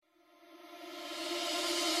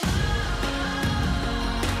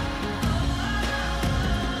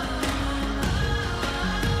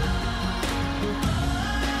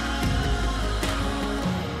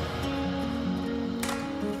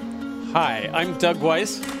Hi, I'm Doug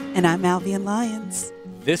Weiss. And I'm Alvian Lyons.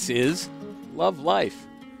 This is Love Life.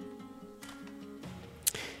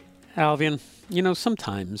 Alvian,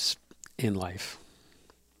 sometimes in life,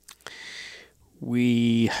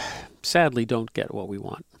 we sadly don't get what we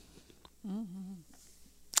want.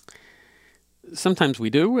 Sometimes we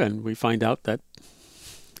do, and we find out that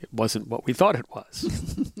it wasn't what we thought it was.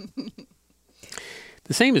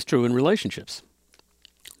 The same is true in relationships.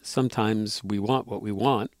 Sometimes we want what we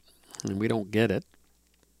want, and we don't get it.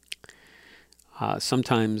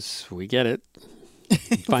 Sometimes we get it,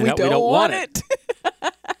 find out we don't want it.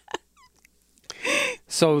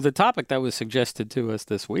 So the topic that was suggested to us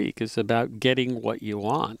this week is about getting what you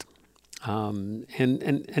want,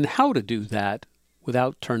 and how to do that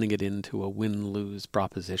without turning it into a win-lose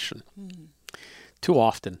proposition. Too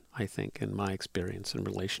often, I think, in my experience in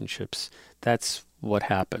relationships, that's what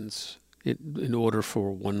happens. In order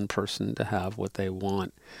for one person to have what they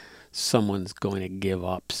want, someone's going to give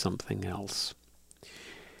up something else.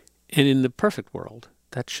 And in the perfect world,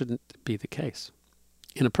 that shouldn't be the case.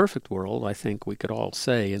 In a perfect world, I think we could all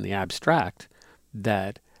say in the abstract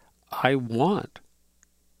that I want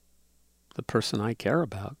the person I care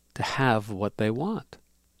about to have what they want.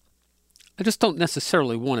 I just don't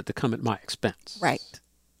necessarily want it to come at my expense. Right.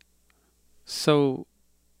 So,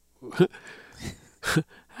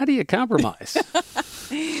 how do you compromise?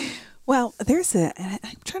 Well, I'm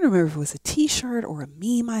trying to remember if it was a T-shirt or a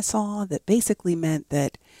meme I saw that basically meant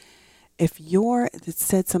that it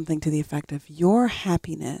said something to the effect of, your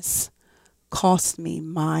happiness cost me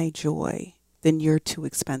my joy, then you're too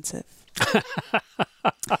expensive.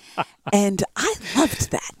 And I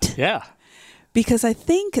loved that. Yeah. Because I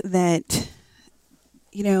think that,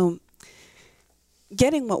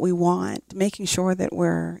 getting what we want, making sure that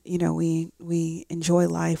we enjoy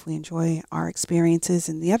life, we enjoy our experiences,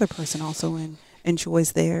 and the other person also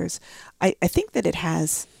enjoys theirs. I think that it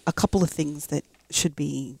has a couple of things that should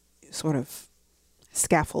be sort of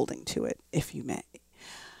scaffolding to it, if you may.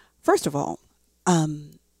 First of all,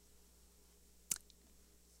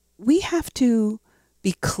 we have to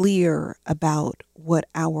be clear about what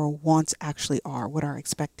our wants actually are, what our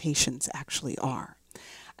expectations actually are.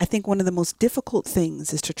 I think one of the most difficult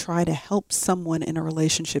things is to try to help someone in a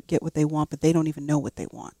relationship get what they want, but they don't even know what they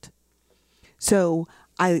want. So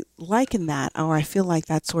I liken that, or I feel like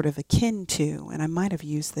that's sort of akin to, and I might have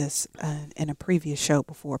used this in a previous show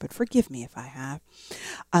before, but forgive me if I have.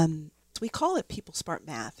 We call it people smart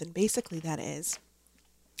math, and basically that is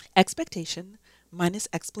expectation minus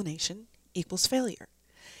explanation equals failure.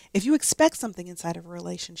 If you expect something inside of a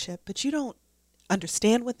relationship, but you don't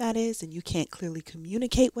understand what that is and you can't clearly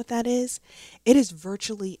communicate what that is, it is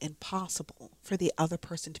virtually impossible for the other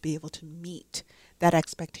person to be able to meet that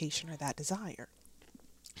expectation or that desire.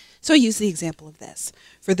 So I use the example of this.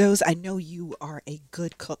 For those, I know you are a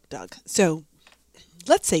good cook, Doug. So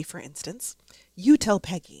let's say, for instance, you tell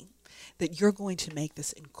Peggy that you're going to make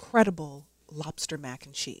this incredible lobster mac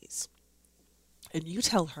and cheese. And you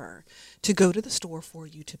tell her to go to the store for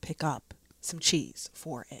you to pick up some cheese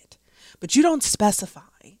for it. But you don't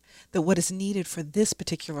specify that what is needed for this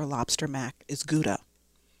particular lobster mac is Gouda.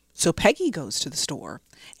 So Peggy goes to the store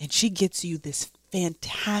and she gets you this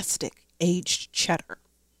fantastic aged cheddar.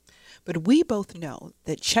 But we both know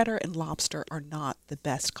that cheddar and lobster are not the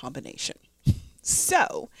best combination.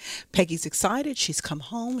 So Peggy's excited. She's come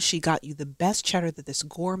home. She got you the best cheddar that this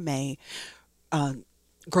gourmet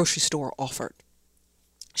grocery store offered.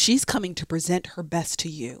 She's coming to present her best to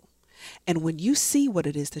you. And when you see what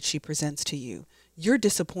it is that she presents to you, you're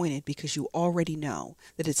disappointed because you already know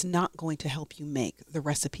that it's not going to help you make the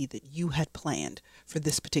recipe that you had planned for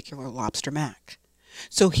this particular lobster mac.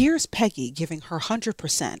 So here's Peggy giving her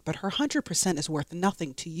 100%, but her 100% is worth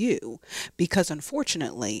nothing to you because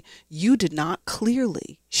unfortunately you did not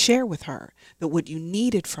clearly share with her that what you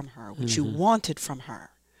needed from her, what you wanted from her,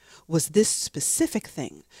 was this specific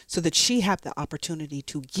thing so that she had the opportunity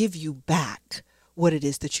to give you back what it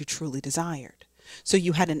is that you truly desired. So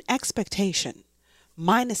you had an expectation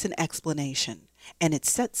minus an explanation, and it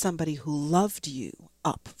set somebody who loved you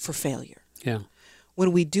up for failure. Yeah.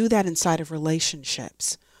 When we do that inside of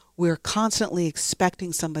relationships, we're constantly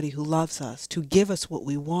expecting somebody who loves us to give us what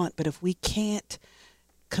we want, but if we can't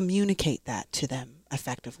communicate that to them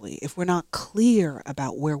effectively, if we're not clear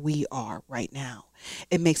about where we are right now,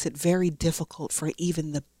 it makes it very difficult for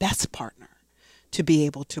even the best partner to be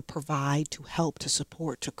able to provide, to help, to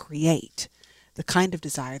support, to create the kind of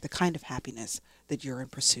desire, the kind of happiness that you're in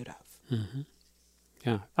pursuit of. Mm-hmm.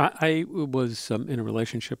 Yeah. I was in a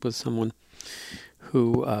relationship with someone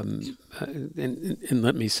who, and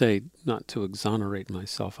let me say, not to exonerate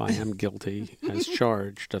myself, I am guilty as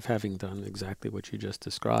charged of having done exactly what you just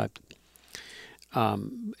described.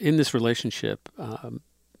 In this relationship,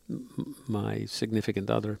 my significant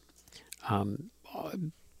other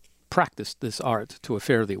practiced this art to a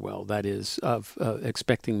fairly well. That is, of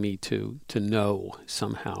expecting me to know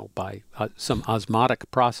somehow by some osmotic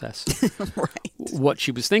process Right. what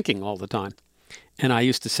she was thinking all the time. And I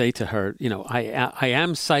used to say to her, I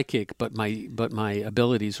am psychic, but my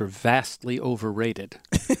abilities are vastly overrated.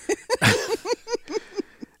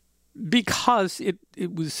 Because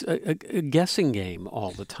it was a guessing game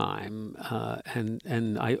all the time,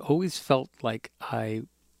 and I always felt like I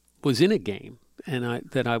was in a game and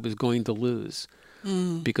that I was going to lose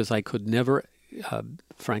because I could never,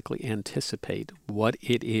 frankly, anticipate what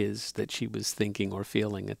it is that she was thinking or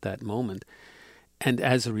feeling at that moment. And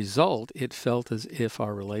as a result, it felt as if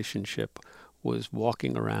our relationship was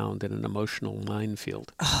walking around in an emotional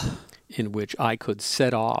minefield in which I could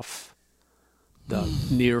set off the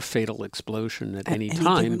near fatal explosion at any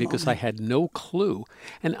time because I had no clue.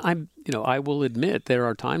 And I will admit there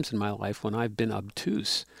are times in my life when I've been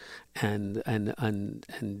obtuse and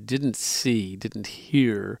didn't see, didn't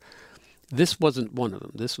hear. This wasn't one of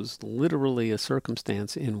them. This was literally a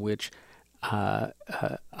circumstance in which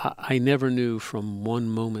I never knew from one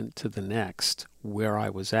moment to the next where I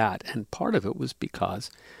was at. And part of it was because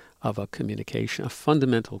of a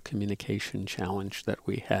fundamental communication challenge that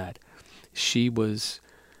we had. She was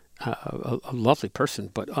a lovely person,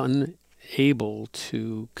 but unable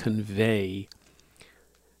to convey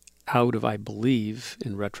out of, I believe,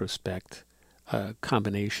 in retrospect, a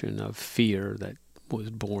combination of fear that was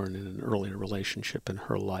born in an earlier relationship in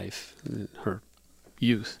her life, in her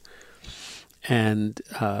youth, and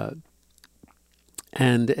a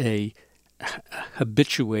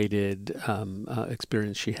habituated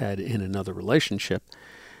experience she had in another relationship.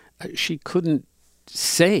 She couldn't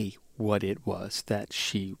say what it was that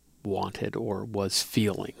she wanted or was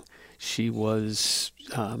feeling. She was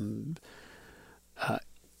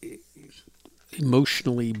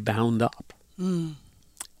emotionally bound up.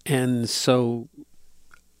 And so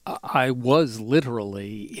I was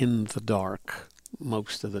literally in the dark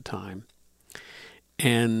most of the time.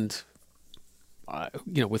 And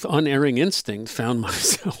with unerring instinct, found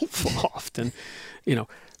myself often,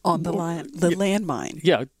 on the landmine.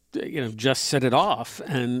 Yeah, just set it off,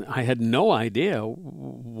 and I had no idea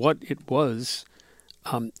what it was.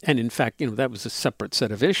 And in fact, that was a separate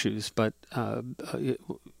set of issues. But the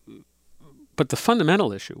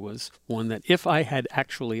fundamental issue was one that if I had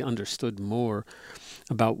actually understood more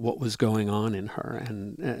about what was going on in her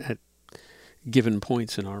and at given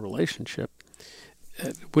points in our relationship,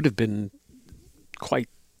 it would have been quite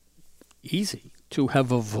easy to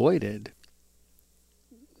have avoided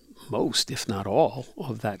most, if not all,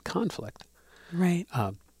 of that conflict. Right.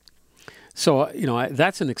 So,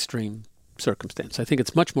 that's an extreme circumstance. I think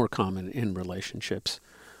it's much more common in relationships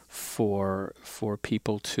for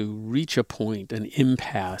people to reach a point, an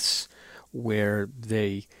impasse, where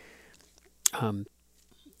they,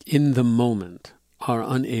 in the moment, are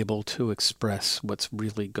unable to express what's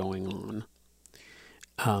really going on.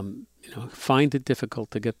 Find it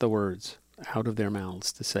difficult to get the words out of their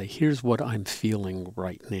mouths to say, here's what I'm feeling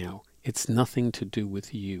right now. It's nothing to do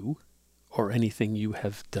with you or anything you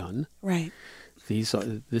have done. Right. This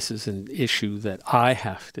is an issue that I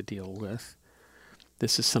have to deal with.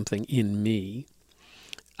 This is something in me.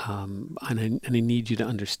 And I need you to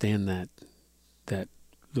understand that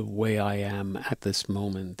the way I am at this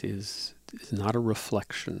moment is not a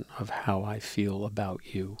reflection of how I feel about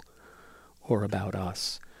you or about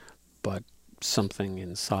us, but something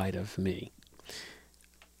inside of me.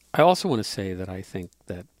 I also want to say that I think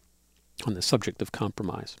that on the subject of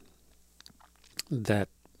compromise, that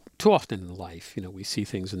too often in life, we see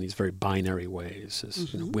things in these very binary ways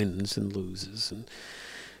as wins and loses, and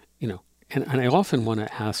and I often want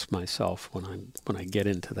to ask myself when I get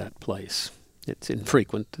into that place. It's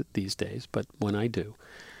infrequent these days, but when I do,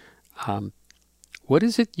 what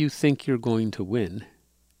is it you think you're going to win?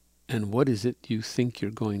 And what is it you think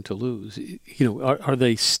you're going to lose? Are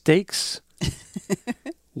they stakes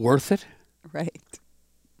worth it? Right.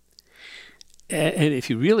 And if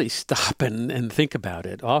you really stop and think about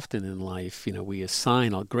it, often in life, we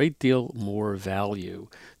assign a great deal more value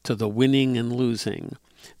to the winning and losing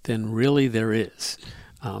than really there is.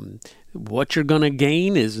 What you're going to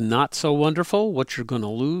gain is not so wonderful. What you're going to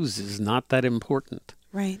lose is not that important.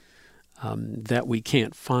 Right. That we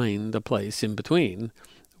can't find a place in between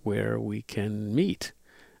where we can meet.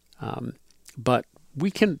 But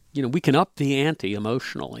we can up the ante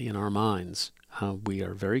emotionally in our minds. We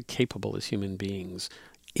are very capable as human beings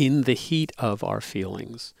in the heat of our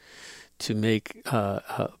feelings to make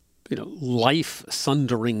life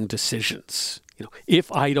sundering decisions.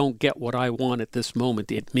 If I don't get what I want at this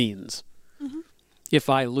moment, it means. Mm-hmm. If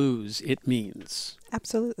I lose, it means.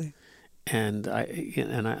 Absolutely. And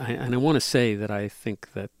I want to say that I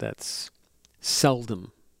think that that's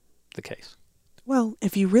seldom the case. Well,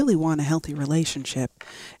 if you really want a healthy relationship,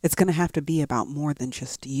 it's going to have to be about more than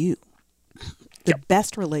just you. The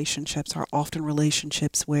best relationships are often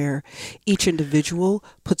relationships where each individual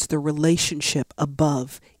puts the relationship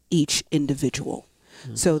above each individual.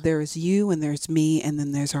 Mm-hmm. So there's you and there's me, and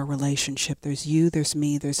then there's our relationship. There's you, there's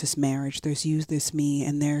me, there's this marriage, there's you, there's me,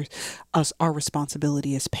 and there's us, our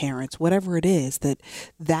responsibility as parents. Whatever it is,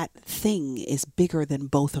 that thing is bigger than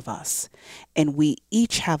both of us. And we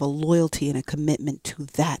each have a loyalty and a commitment to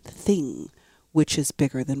that thing, which is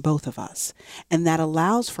bigger than both of us. And that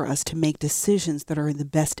allows for us to make decisions that are in the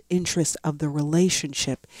best interest of the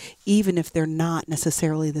relationship, even if they're not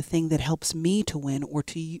necessarily the thing that helps me to win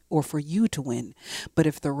or for you to win. But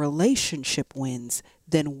if the relationship wins,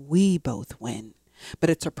 then we both win. But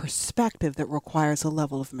it's a perspective that requires a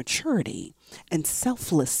level of maturity and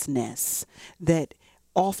selflessness that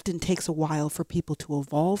often takes a while for people to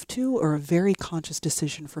evolve to, or a very conscious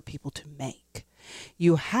decision for people to make.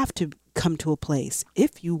 You have to come to a place,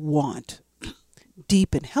 if you want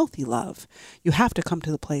deep and healthy love, you have to come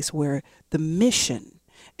to the place where the mission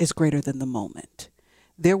is greater than the moment.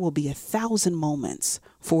 There will be 1,000 moments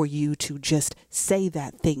for you to just say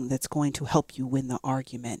that thing that's going to help you win the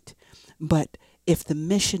argument. But if the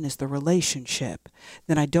mission is the relationship,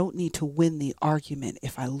 then I don't need to win the argument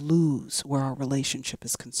if I lose where our relationship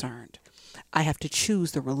is concerned. I have to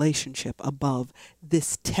choose the relationship above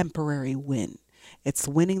this temporary win. It's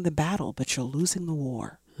winning the battle, but you're losing the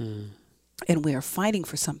war. And we are fighting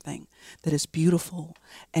for something that is beautiful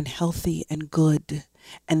and healthy and good.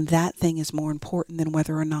 And that thing is more important than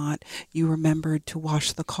whether or not you remembered to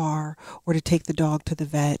wash the car or to take the dog to the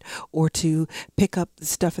vet or to pick up the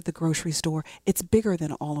stuff at the grocery store. It's bigger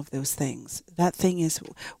than all of those things. That thing is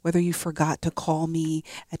whether you forgot to call me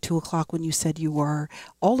at 2:00 when you said you were.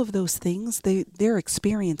 All of those things, they're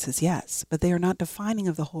experiences, yes, but they are not defining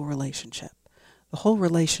of the whole relationship. The whole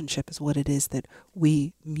relationship is what it is that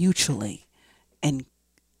we mutually and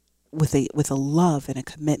with a love and a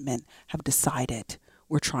commitment have decided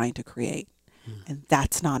we're trying to create. And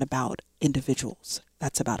that's not about individuals.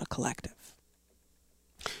 That's about a collective.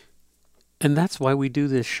 And that's why we do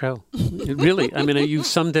this show. Really, I mean, you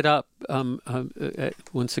summed it up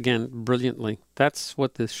once again brilliantly. That's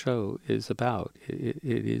what this show is about. It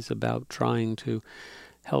is about trying to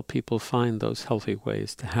help people find those healthy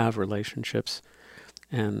ways to have relationships.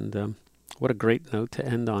 And what a great note to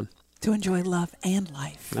end on. To enjoy love and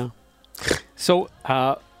life. No. So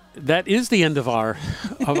that is the end of our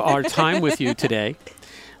time with you today.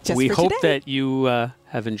 We hope that you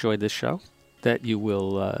have enjoyed this show, that you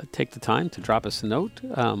will take the time to drop us a note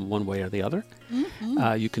one way or the other.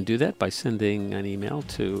 Mm-hmm. You can do that by sending an email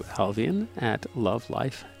to Alvian at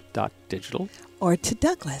lovelife.digital. Or to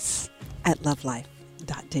Douglas at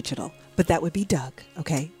lovelife.digital. But that would be Doug,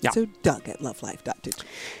 okay? Yeah. So Doug at lovelife.digital.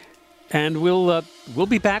 And we'll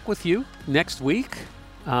be back with you next week.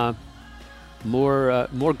 More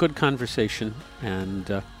good conversation,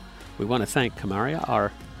 and we want to thank Kamaria,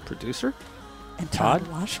 our producer, and Todd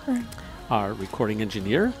Washburn, our recording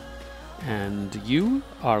engineer, and you,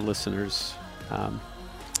 our listeners.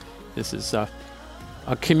 This is a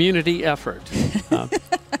community effort.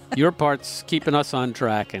 Your part's keeping us on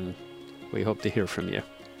track, and we hope to hear from you.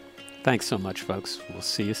 Thanks so much, folks. We'll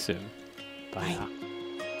see you soon. Bye now.